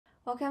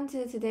Welcome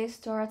to today's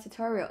Dora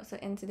tutorial. So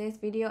in today's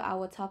video, I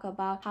will talk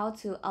about how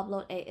to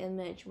upload an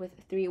image with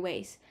 3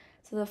 ways.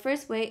 So the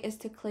first way is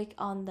to click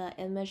on the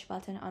image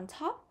button on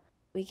top.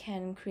 We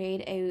can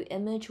create an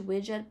image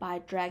widget by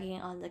dragging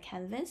on the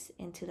canvas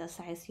into the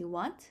size you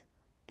want.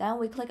 Then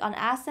we click on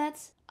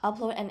Assets,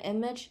 Upload an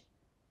image,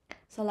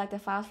 select the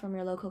files from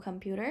your local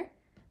computer.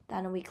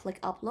 Then we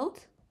click Upload.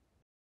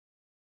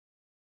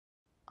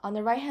 On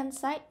the right hand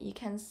side, you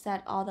can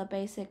set all the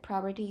basic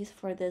properties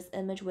for this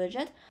image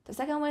widget. The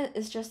second way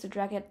is just to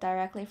drag it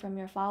directly from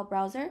your file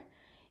browser,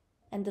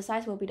 and the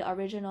size will be the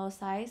original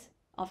size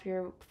of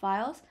your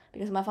files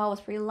because my file was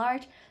pretty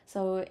large,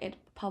 so it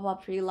popped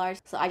up pretty large,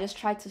 so I just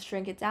tried to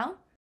shrink it down.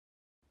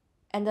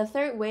 And the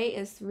third way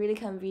is really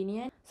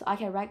convenient, so I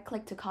can right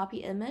click to copy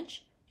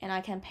image and I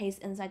can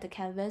paste inside the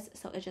canvas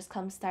so it just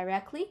comes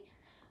directly.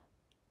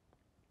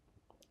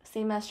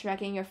 Same as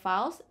dragging your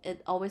files,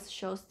 it always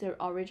shows the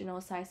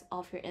original size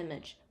of your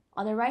image.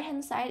 On the right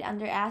hand side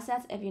under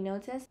Assets, if you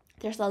notice,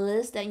 there's a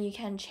list that you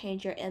can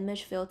change your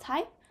image field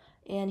type.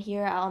 And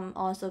here I'm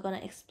also going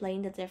to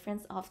explain the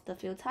difference of the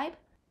field type.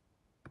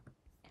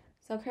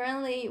 So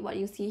currently what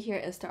you see here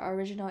is the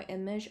original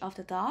image of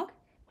the dog.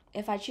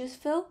 If I choose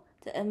fill,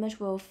 the image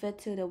will fit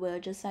to the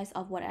widget size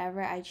of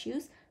whatever I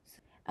choose.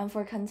 And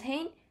for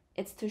contain,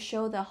 it's to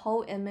show the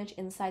whole image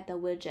inside the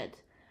widget,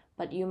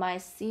 but you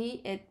might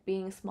see it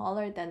being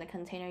smaller than the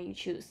container you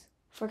choose.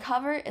 For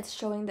cover, it's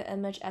showing the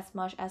image as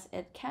much as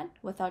it can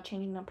without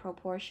changing the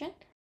proportion.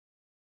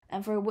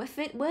 And for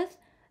fit width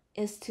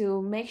is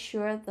to make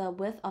sure the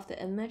width of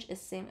the image is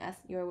same as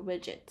your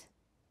widget.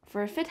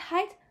 For fit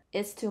height,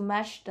 is to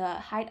match the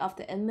height of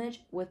the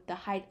image with the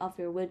height of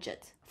your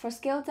widget. For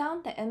scale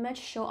down, the image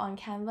shown on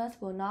canvas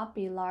will not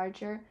be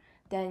larger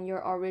than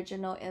your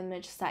original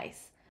image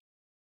size.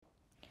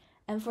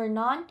 And for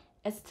none,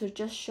 it's to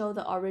just show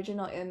the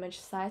original image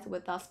size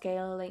without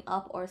scaling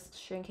up or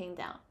shrinking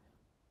down.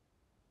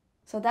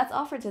 So that's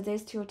all for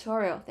today's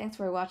tutorial. Thanks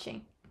for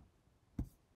watching.